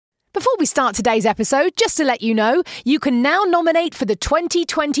we start today's episode, just to let you know, you can now nominate for the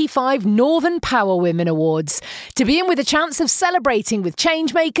 2025 Northern Power Women Awards to be in with a chance of celebrating with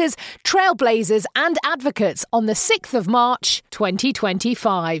changemakers, trailblazers and advocates on the 6th of March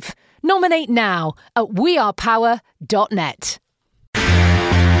 2025. Nominate now at wearepower.net.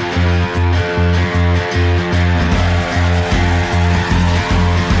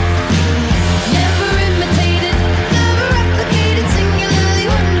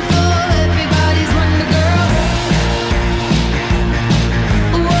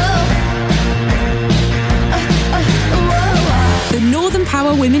 Northern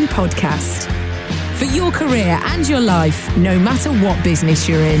Power Women podcast. For your career and your life, no matter what business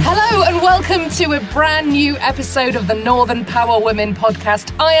you're in. Hello and welcome to a brand new episode of the Northern Power Women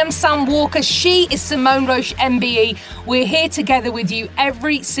podcast. I am Sam Walker. She is Simone Roche, MBE. We're here together with you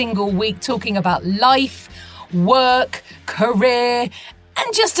every single week talking about life, work, career,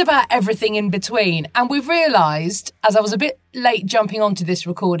 and just about everything in between. And we've realised, as I was a bit late jumping onto this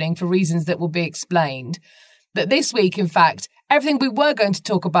recording for reasons that will be explained, that this week, in fact, everything we were going to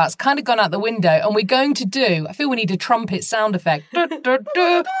talk about has kind of gone out the window, and we're going to do, I feel we need a trumpet sound effect.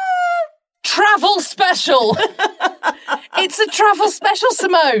 Travel special. It's a travel special,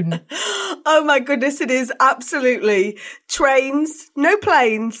 Simone. Oh my goodness, it is absolutely. Trains, no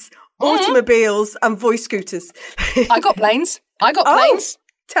planes, automobiles and voice scooters. I got planes.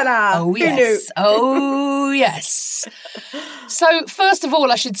 Ta-da. Oh, yes. Oh, yes. So, first of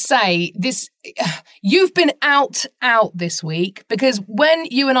all, I should say, you've been out this week, because when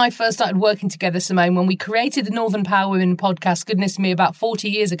you and I first started working together, Simone, when we created the Northern Power Women podcast, goodness me, about 40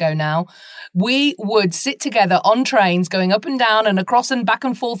 years ago now, we would sit together on trains going up and down and across and back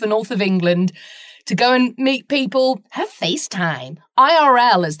and forth the north of England to go and meet people, have FaceTime,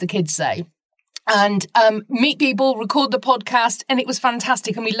 IRL, as the kids say. And meet people, record the podcast, and it was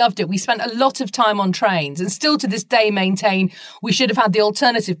fantastic and we loved it. We spent a lot of time on trains and still to this day maintain we should have had the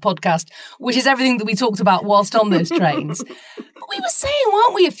alternative podcast, which is everything that we talked about whilst on those trains. But we were saying,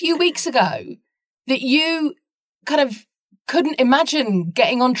 weren't we, a few weeks ago, that you kind of couldn't imagine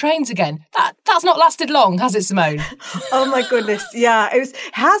getting on trains again. That's not lasted long, has it, Simone? Oh my goodness, yeah. It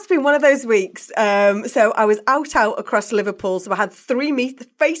has been one of those weeks. So I was out across Liverpool. So I had 3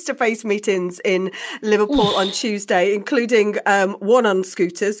 face-to-face meetings in Liverpool on Tuesday, including one on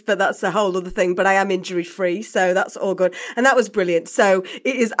scooters, but that's a whole other thing. But I am injury-free, so that's all good. And that was brilliant. So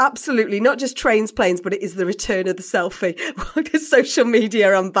it is absolutely not just trains, planes, but it is the return of the selfie. Social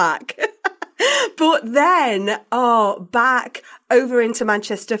media, I'm back. But then, back over into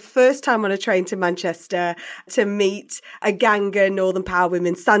Manchester, first time on a train to Manchester to meet a gang of Northern Power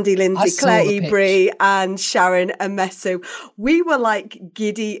Women, Sandy Lindsay, Claire Ebree and Sharon Amesu. We were like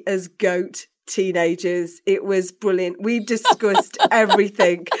giddy as goat teenagers. It was brilliant. We discussed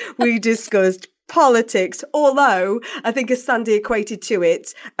everything. We discussed politics, although I think as Sandy equated to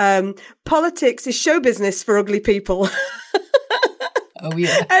it, politics is show business for ugly people. Oh,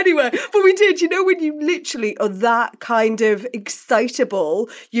 yeah. Anyway, but we did, when you literally are that kind of excitable,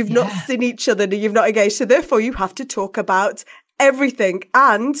 you've not seen each other and you've not engaged. So therefore you have to talk about everything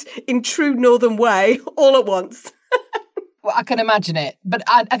and in true Northern way all at once. Well, I can imagine it. But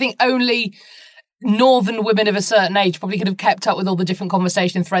I think only Northern women of a certain age probably could have kept up with all the different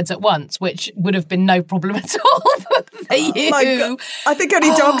conversation threads at once, which would have been no problem at all for you. My God. I think only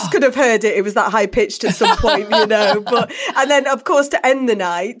dogs could have heard it. It was that high pitched at some point, But and then, of course, to end the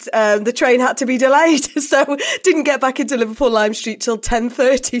night, the train had to be delayed, so didn't get back into Liverpool Lime Street till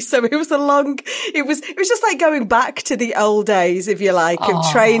 10:30. So it was It was just like going back to the old days, if you like,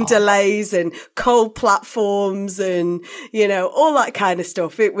 of train delays and cold platforms and all that kind of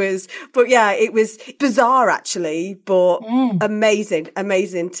stuff. It was bizarre actually, but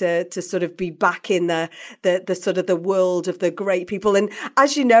amazing to sort of be back in the sort of the world of the great people. And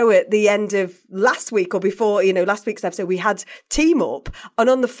as you know, at the end of last week or before, last week's episode, we had Team Up, and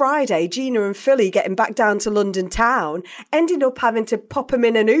on the Friday, Gina and Philly getting back down to London town, ending up having to pop them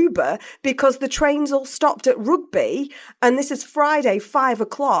in an Uber because the trains all stopped at Rugby, and this is Friday,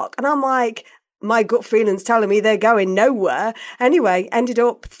 5:00, and I'm like, my gut feeling's telling me they're going nowhere. Anyway, ended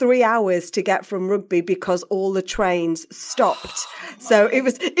up 3 hours to get from Rugby because all the trains stopped. So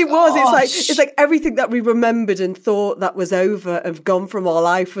it's like everything that we remembered and thought that was over and gone from our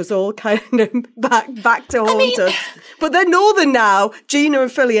life was all kind of back to haunt us. But they're Northern now. Gina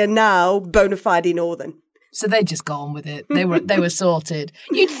and Philly are now bona fide Northern. So they just got on with it. They were sorted.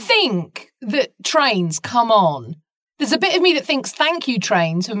 You'd think that trains come on. There's a bit of me that thinks thank you,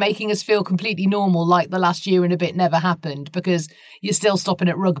 trains, for making us feel completely normal like the last year and a bit never happened, because you're still stopping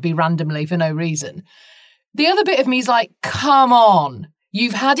at Rugby randomly for no reason. The other bit of me is like, come on.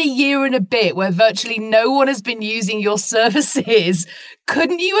 You've had a year and a bit where virtually no one has been using your services.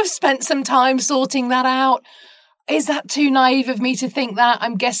 Couldn't you have spent some time sorting that out? Is that too naive of me to think that?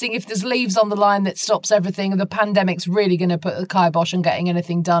 I'm guessing if there's leaves on the line that stops everything, the pandemic's really going to put the kibosh on getting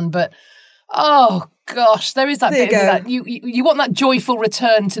anything done. But, oh, gosh, there is that bit of that. You want that joyful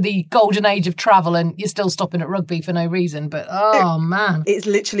return to the golden age of travel, and you're still stopping at rugby for no reason. But, oh, man. It's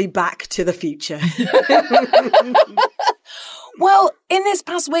literally back to the future. Well, in this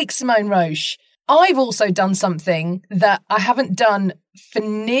past week, Simone Roche, I've also done something that I haven't done for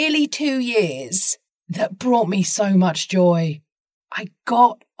nearly 2 years that brought me so much joy. I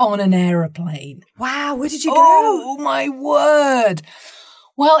got on an aeroplane. Wow, where did you go? Oh, my word.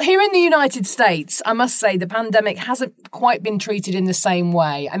 Well, here in the United States, I must say the pandemic hasn't quite been treated in the same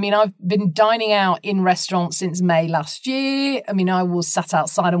way. I mean, I've been dining out in restaurants since May last year. I mean, I was sat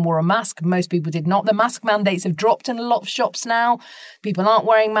outside and wore a mask. Most people did not. The mask mandates have dropped in a lot of shops now. People aren't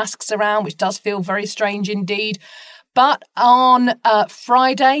wearing masks around, which does feel very strange indeed. But on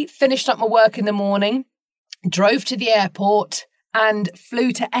Friday, finished up my work in the morning, drove to the airport and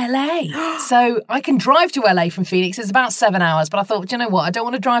flew to LA. So I can drive to LA from Phoenix. It's about 7 hours, but I thought, do you know what? I don't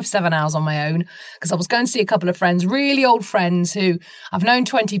want to drive 7 hours on my own because I was going to see a couple of friends, really old friends who I've known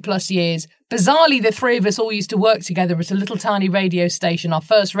 20 plus years. Bizarrely, the three of us all used to work together at a little tiny radio station, our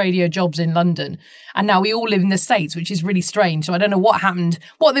first radio jobs in London. And now we all live in the States, which is really strange. So I don't know what happened,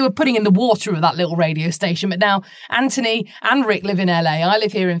 what they were putting in the water of that little radio station. But now Anthony and Rick live in LA. I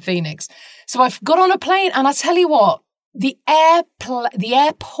live here in Phoenix. So I got on a plane and I tell you what, the airport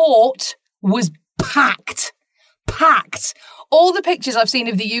was packed. All the pictures I've seen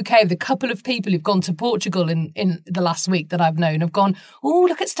of the UK, of the couple of people who've gone to Portugal in the last week that I've known, have gone, oh,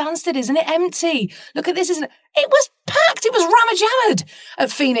 look at Stansted, isn't it empty? Look at this, isn't it? It was packed. It was ramajammered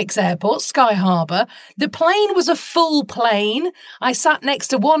at Phoenix Airport, Sky Harbour. The plane was a full plane. I sat next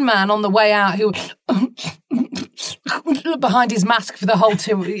to one man on the way out who behind his mask for the whole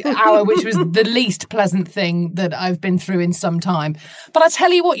 2 hour, which was the least pleasant thing that I've been through in some time. But I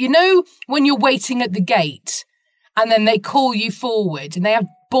tell you what, you know, when you're waiting at the gate and then they call you forward and they have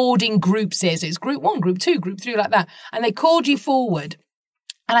boarding groups here. So it's group 1, group 2, group 3, like that. And they called you forward.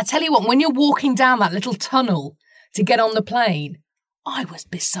 And I tell you what, when you're walking down that little tunnel to get on the plane, I was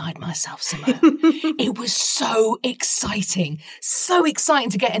beside myself, Simone. It was so exciting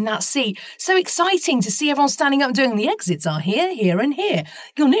to get in that seat. So exciting to see everyone standing up and doing the exits are here, here and here.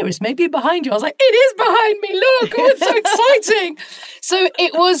 Your nearest may be behind you. I was like, it is behind me. Look, oh, it's so exciting. So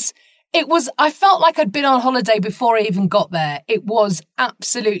it was, I felt like I'd been on holiday before I even got there. It was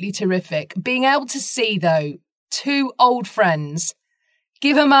absolutely terrific. Being able to see, though, 2 old friends,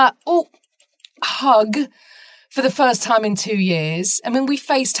 give them a hug for the first time in 2 years. I mean, we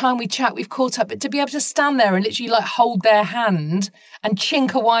FaceTime, we chat, we've caught up, but to be able to stand there and literally like hold their hand and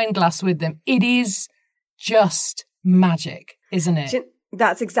chink a wine glass with them, it is just magic, isn't it?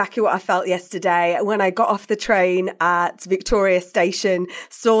 That's exactly what I felt yesterday when I got off the train at Victoria Station,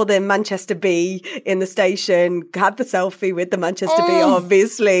 saw the Manchester Bee in the station, had the selfie with the Manchester Bee,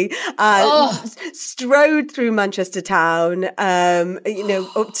 obviously, strode through Manchester town,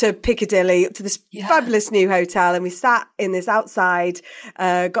 up to Piccadilly, up to this fabulous new hotel. And we sat in this outside,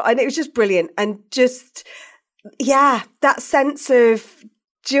 and it was just brilliant. And just, that sense of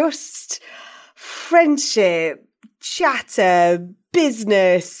just friendship, chatter,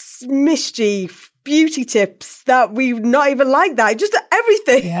 business, mischief, beauty tips that we not even like that. Just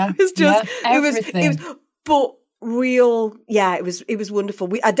everything. Yeah. It's just everything. it was but real. Yeah, it was wonderful.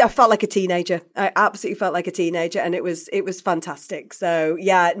 I felt like a teenager. I absolutely felt like a teenager, and it was fantastic. So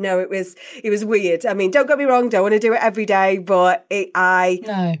yeah, no, it was weird. I mean, don't get me wrong, don't want to do it every day, but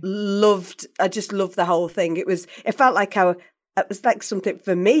I just loved the whole thing. It felt like it was like something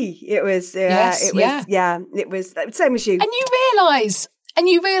for me. It was same as you. And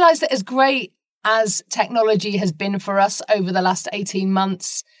you realise that as great as technology has been for us over the last 18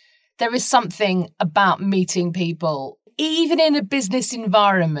 months, there is something about meeting people, even in a business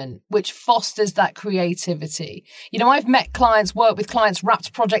environment, which fosters that creativity. You know, I've met clients, worked with clients,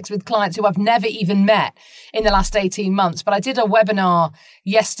 wrapped projects with clients who I've never even met in the last 18 months. But I did a webinar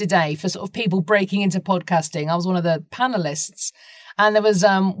yesterday for sort of people breaking into podcasting. I was one of the panelists. And there was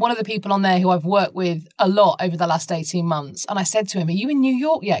one of the people on there who I've worked with a lot over the last 18 months. And I said to him, are you in New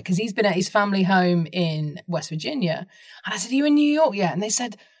York yet? Because he's been at his family home in West Virginia. And I said, are you in New York yet? And they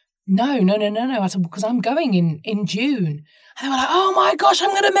said, No. I said, because I'm going in June. And they were like, oh my gosh, I'm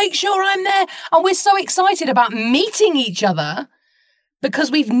going to make sure I'm there. And we're so excited about meeting each other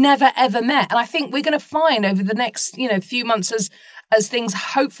because we've never, ever met. And I think we're going to find over the next, few months as things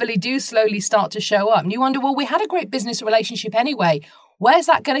hopefully do slowly start to show up. And you wonder, well, we had a great business relationship anyway. Where's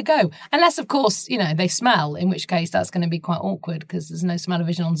that going to go? Unless, of course, they smell, in which case that's going to be quite awkward because there's no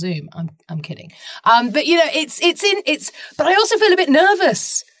smell-o-vision on Zoom. I'm kidding. But, but I also feel a bit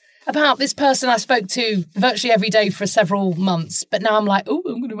nervous about this person I spoke to virtually every day for several months. But now I'm like, oh,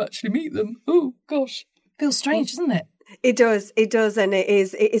 I'm going to actually meet them. Oh, gosh. Feels strange, doesn't it? It does, and it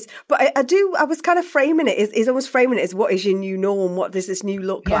is. But I was kind of framing it, is almost framing it as what is your new norm? What does this new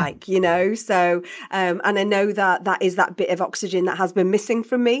look like, So, and I know that is that bit of oxygen that has been missing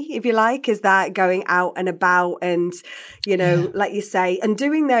from me, if you like, is that going out and about and, like you say, and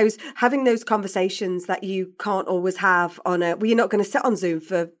having those conversations that you can't always have you're not going to sit on Zoom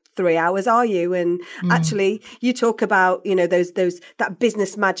for 3 hours, are you? And actually, you talk about, that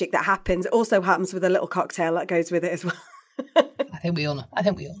business magic that happens. It also happens with a little cocktail that goes with it as well. I think we all know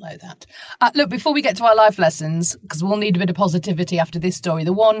that. Look, before we get to our life lessons, because we'll need a bit of positivity after this story,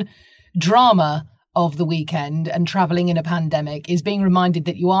 the one drama of the weekend and travelling in a pandemic is being reminded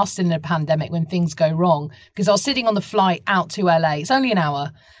that you are still in a pandemic when things go wrong. Because I was sitting on the flight out to LA. It's only an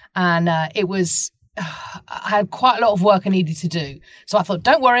hour, and I had quite a lot of work I needed to do. So I thought,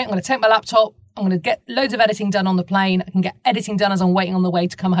 don't worry, I'm going to take my laptop. I'm going to get loads of editing done on the plane. I can get editing done as I'm waiting on the way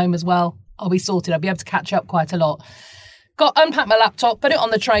to come home as well. I'll be sorted. I'll be able to catch up quite a lot. Unpacked my laptop, put it on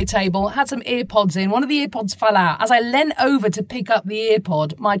the tray table, had some earpods in. One of the earpods fell out. As I leant over to pick up the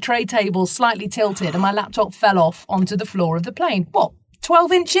earpod, my tray table slightly tilted and my laptop fell off onto the floor of the plane.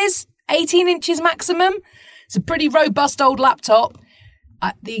 12 inches? 18 inches maximum? It's a pretty robust old laptop.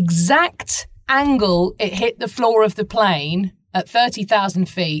 At the exact angle it hit the floor of the plane at 30,000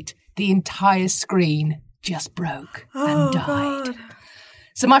 feet, the entire screen just broke and died. God.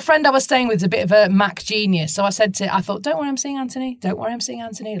 So my friend I was staying with is a bit of a Mac genius. So I thought, don't worry, I'm seeing Anthony. Don't worry, I'm seeing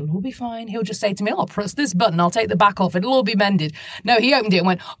Anthony. It'll all be fine. He'll just say to me, press this button. I'll take the back off. It'll all be mended. No, he opened it and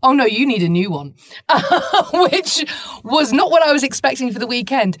went, oh no, you need a new one, which was not what I was expecting for the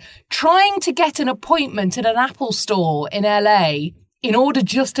weekend. Trying to get an appointment at an Apple store in LA in order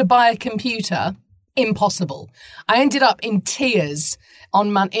just to buy a computer, impossible. I ended up in tears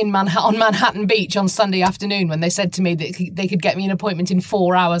on Manhattan Beach on Sunday afternoon when they said to me that they could get me an appointment in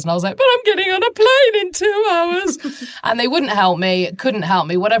 4 hours. And I was like, but I'm getting on a plane in 2 hours. And they couldn't help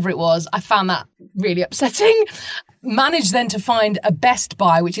me, whatever it was. I found that really upsetting. Managed then to find a Best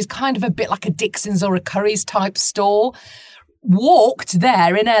Buy, which is kind of a bit like a Dixon's or a Curry's type store. Walked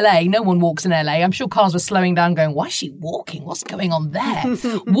there in LA. No one walks in LA. I'm sure cars were slowing down going, why is she walking? What's going on there?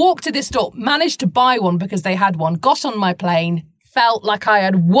 Walked to this store, managed to buy one because they had one, got on my plane, felt like I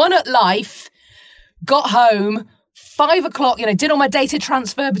had won at life, got home, 5 o'clock, did all my data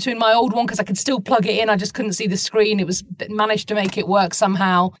transfer between my old one because I could still plug it in. I just couldn't see the screen. Managed to make it work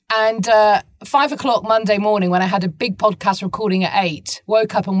somehow. And 5 o'clock Monday morning when I had a big podcast recording at 8,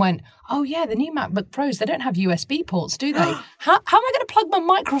 woke up and went, oh yeah, the new MacBook Pros, they don't have USB ports, do they? How am I going to plug my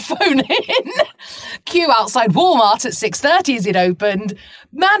microphone in? Queue outside Walmart at 6:30 as it opened.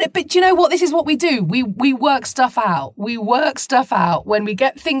 Man, but you know what? This is what we do. We work stuff out. We work stuff out. When we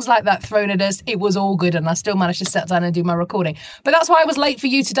get things like that thrown at us, it was all good and I still managed to sit down and do my recording. But that's why I was late for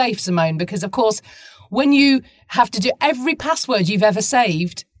you today, Simone, because of course, when you have to do every password you've ever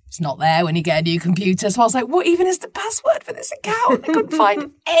saved, it's not there when you get a new computer. So I was like, what even is the password for this account? I couldn't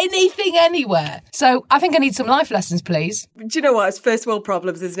find anything anywhere. So I think I need some life lessons, please. Do you know what? It's first world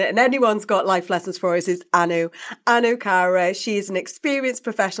problems, isn't it? And anyone's got life lessons for us is Anu Kara. She is an experienced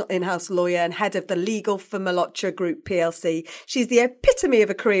professional in-house lawyer and head of the legal for Malhotra Group PLC. She's the epitome of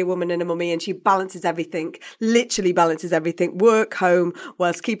a career woman and a mummy, and she balances everything, literally balances everything, work, home,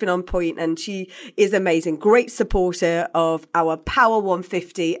 whilst keeping on point. And she is amazing. Great supporter of our Power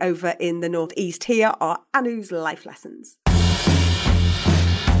 150 over in the Northeast. Here are Anu's life lessons.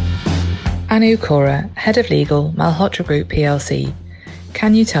 Anu Kora, Head of Legal, Malhotra Group PLC.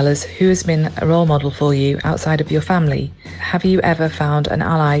 Can you tell us who has been a role model for you outside of your family? Have you ever found an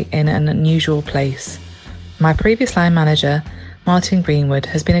ally in an unusual place? My previous line manager, Martin Greenwood,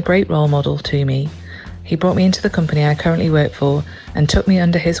 has been a great role model to me. He brought me into the company I currently work for and took me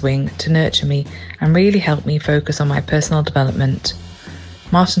under his wing to nurture me and really help me focus on my personal development.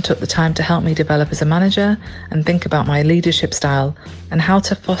 Martin took the time to help me develop as a manager and think about my leadership style and how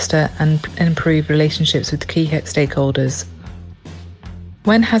to foster and improve relationships with key stakeholders.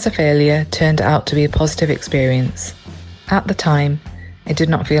 When has a failure turned out to be a positive experience? At the time, it did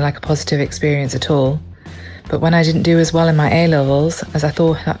not feel like a positive experience at all, but when I didn't do as well in my A-levels as I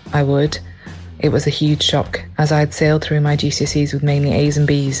thought I would, it was a huge shock as I had sailed through my GCSEs with mainly A's and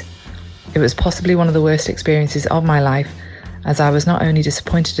B's. It was possibly one of the worst experiences of my life, as I was not only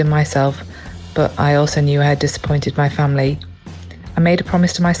disappointed in myself, but I also knew I had disappointed my family. I made a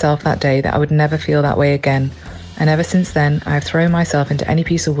promise to myself that day that I would never feel that way again, And ever since then, I've thrown myself into any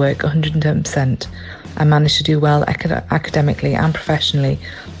piece of work 110% and managed to do well academically and professionally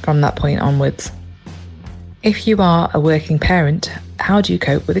from that point onwards. If you are a working parent, how do you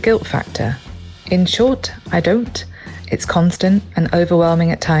cope with the guilt factor? In short, I don't. It's constant and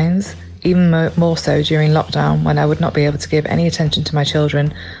overwhelming at times, even more so during lockdown when I would not be able to give any attention to my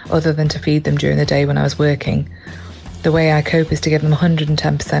children other than to feed them during the day when I was working. The way I cope is to give them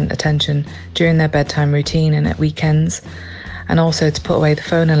 110% attention during their bedtime routine and at weekends, and also to put away the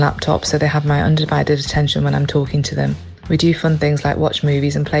phone and laptop so they have my undivided attention when I'm talking to them. We do fun things like watch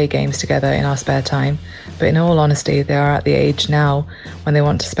movies and play games together in our spare time, but in all honesty, they are at the age now when they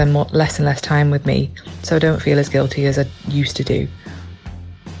want to spend less and less time with me, so I don't feel as guilty as I used to do.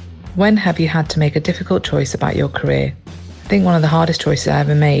 When have you had to make a difficult choice about your career? I think one of the hardest choices I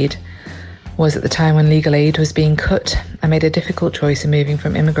ever made was at the time when legal aid was being cut. I made a difficult choice in moving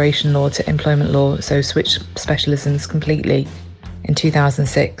from immigration law to employment law, so switched specialisms completely in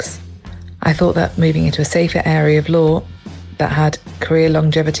 2006. I thought that moving into a safer area of law that had career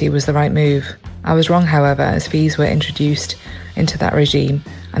longevity was the right move. I was wrong, however, as fees were introduced into that regime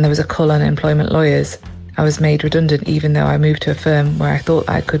and there was a cull on employment lawyers. I was made redundant even though I moved to a firm where I thought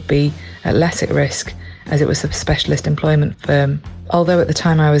I could be at less at risk as it was a specialist employment firm. Although at the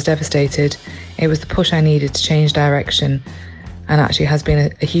time I was devastated, it was the push I needed to change direction and actually has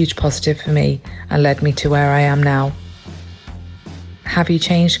been a huge positive for me and led me to where I am now. Have you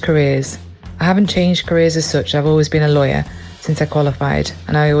changed careers? I haven't changed careers as such. I've always been a lawyer since I qualified,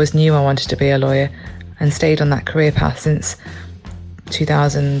 and I always knew I wanted to be a lawyer and stayed on that career path since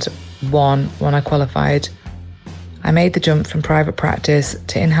 2001 when I qualified. I made the jump from private practice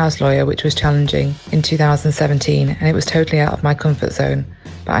to in-house lawyer, which was challenging, in 2017, and it was totally out of my comfort zone.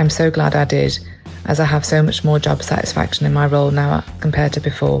 But I'm so glad I did, as I have so much more job satisfaction in my role now compared to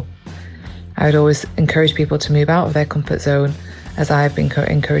before. I would always encourage people to move out of their comfort zone, as I have been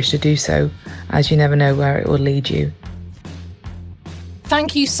encouraged to do so, as you never know where it will lead you.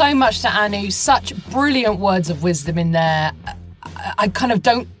 Thank you so much to Anu. Such brilliant words of wisdom in there. I kind of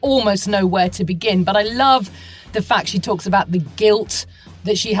don't almost know where to begin, but I love the fact she talks about the guilt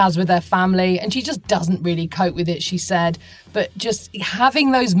that she has with her family, and she just doesn't really cope with it, she said. But just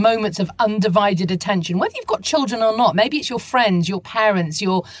having those moments of undivided attention, whether you've got children or not, maybe it's your friends, your parents,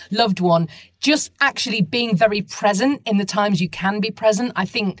 your loved one, just actually being very present in the times you can be present, I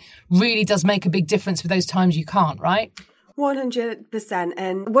think really does make a big difference for those times you can't, right? 100%.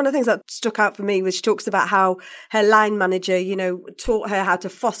 And one of the things that stuck out for me was she talks about how her line manager, taught her how to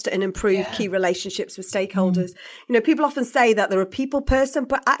foster and improve key relationships with stakeholders. People often say that they're a people person,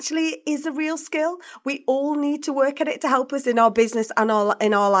 but actually it is a real skill. We all need to work at it to help us in our business and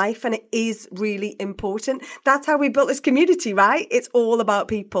in our life. And it is really important. That's how we built this community, right? It's all about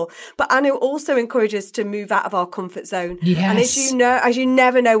people. But Anu also encourages us to move out of our comfort zone. Yes. And as you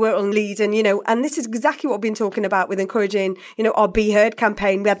never know where it will lead. And this is exactly what we've been talking about with encouraging our Be Heard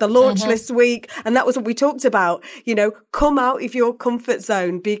campaign. We had the launch this week, and that was what we talked about. Come out of your comfort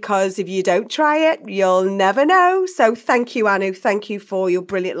zone, because if you don't try it, you'll never know. So thank you, Anu. Thank you for your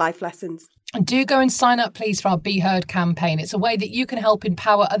brilliant life lessons. And do go and sign up, please, for our Be Heard campaign. It's a way that you can help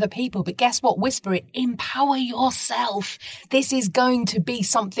empower other people. But guess what? Whisper it. Empower yourself. This is going to be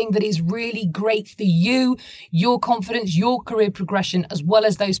something that is really great for you, your confidence, your career progression, as well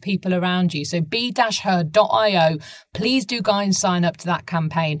as those people around you. So be-heard.io. Please do go and sign up to that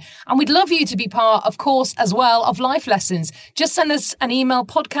campaign. And we'd love you to be part, of course, as well, of Life Lessons. Just send us an email,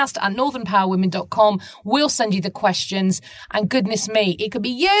 podcast@northernpowerwomen.com. We'll send you the questions. And goodness me, it could be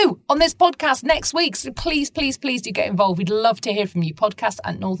you on this podcast next week. So please do get involved. We'd love to hear from you.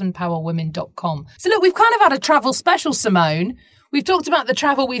 podcast@northernpowerwomen.com. So look, we've kind of had a travel special, Simone. We've talked about the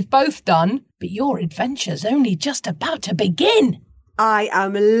travel we've both done, but your adventure's only just about to begin. I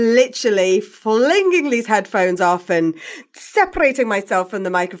am literally flinging these headphones off and separating myself from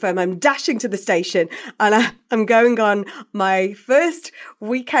the microphone. I'm dashing to the station, and I'm going on my first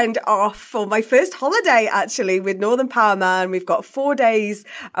weekend off, or my first holiday actually, with Northern Power Man. We've got 4 days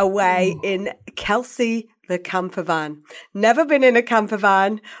away in Kelsey, the camper van. Never been in a camper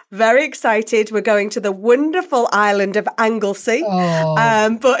van. Very excited. We're going to the wonderful island of Anglesey.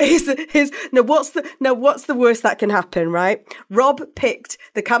 But what's the worst that can happen, right? Rob picked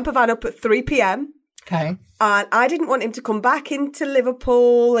the camper van up at 3 p.m. Okay. And I didn't want him to come back into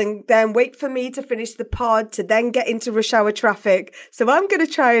Liverpool and then wait for me to finish the pod to then get into rush hour traffic. So I'm going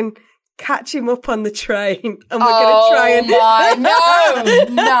to try and catch him up on the train, and we're going to try and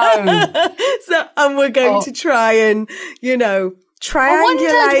we're going to try and triangulate. I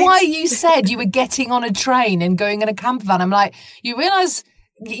wondered why you said you were getting on a train and going in a camper van. I'm like, you realise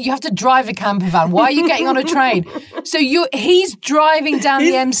You have to drive a camper van. Why are you getting on a train? So he's driving down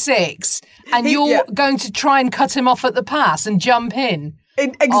the M6 and you're going to try and cut him off at the pass and jump in.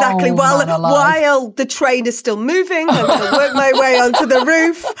 Exactly. While the train is still moving, I'm going to work my way onto the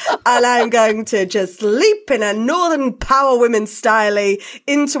roof and I'm going to just leap in a Northern Power Women style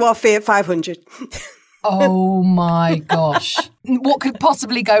into our Fiat 500. Oh my gosh. What could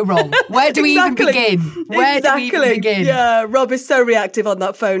possibly go wrong? Where do we even begin? Where do we even begin? Yeah, Rob is so reactive on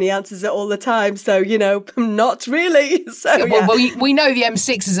that phone. He answers it all the time. So, not really. So, Well, we know the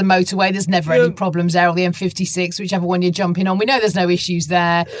M6 is a motorway. There's never any problems there, or the M56, whichever one you're jumping on. We know there's no issues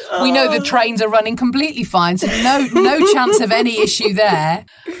there. We know the trains are running completely fine, so no chance of any issue there.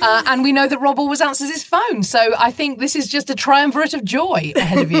 And we know that Rob always answers his phone. So I think this is just a triumvirate of joy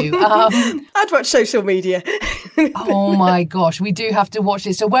ahead of you. I'd watch social media. Oh my gosh, we do have to watch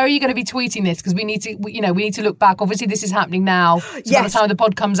this. So where are you going to be tweeting this? Because we need to look back. Obviously, this is happening now. So by the time the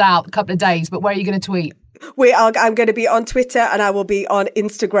pod comes out, a couple of days. But where are you going to tweet? I'm going to be on Twitter and I will be on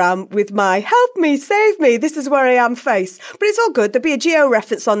Instagram with my help me, save me, this is where I am face. But it's all good. There'll be a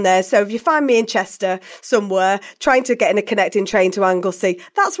geo-reference on there. So if you find me in Chester somewhere trying to get in a connecting train to Anglesey,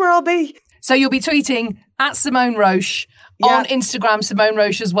 that's where I'll be. So you'll be tweeting at Simone Roche. On Instagram, Simone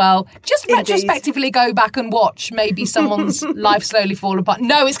Roche as well. Just retrospectively go back and watch maybe someone's life slowly fall apart.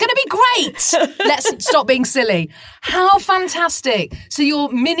 No, it's going to be great. Let's stop being silly. How fantastic. So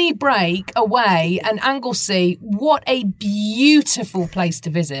your mini break away and Anglesey, what a beautiful place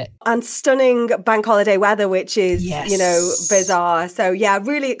to visit. And stunning bank holiday weather, which is, bizarre. So,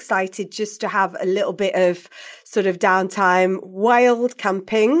 really excited just to have a little bit of sort of downtime, wild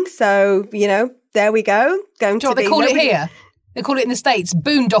camping. So, there we go. They call it here. They call it in the States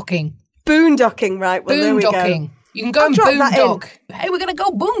boondocking. Boondocking, right? Well, there we go. You can go and boondock. Hey, we're going to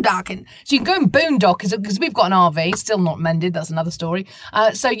go boondocking. So you can go and boondock because we've got an RV, still not mended. That's another story.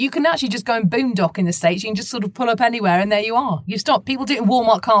 So you can actually just go and boondock in the States. You can just sort of pull up anywhere and there you are. You stop. People do it in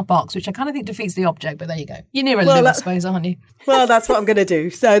Walmart car parks, which I kind of think defeats the object, but there you go. You're near a loo, I suppose, aren't you? Well, that's what I'm going to do.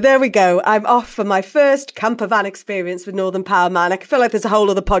 So there we go. I'm off for my first camper van experience with Northern Power Man. I feel like there's a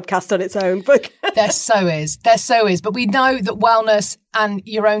whole other podcast on its own. But There so is. But we know that wellness and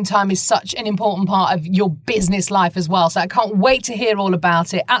your own time is such an important part of your business life as well. So I can't wait to hear all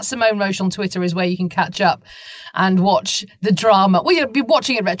about it. At Simone Roche on Twitter is where you can catch up and watch the drama. Well, you'll be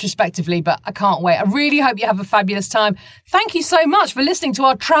watching it retrospectively, but I can't wait. I really hope you have a fabulous time. Thank you so much for listening to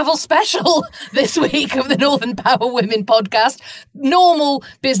our travel special this week of the Northern Power Women podcast. Normal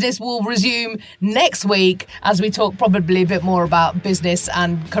business will resume next week as we talk probably a bit more about business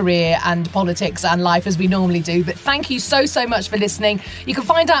and career and politics and life as we normally do. But thank you so much for listening. You can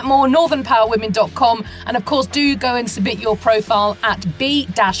find out more northernpowerwomen.com, and of course do go and submit your profile at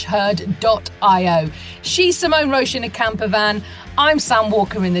b-herd.io. She's Simone Roche in a camper van. I'm Sam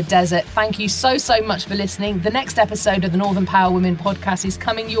Walker in the desert. Thank you so much for listening. The next episode of the Northern Power Women podcast is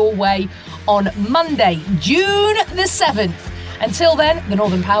coming your way on Monday, June the 7th. Until then, the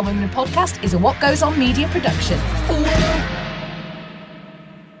Northern Power Women podcast is a What Goes On media production.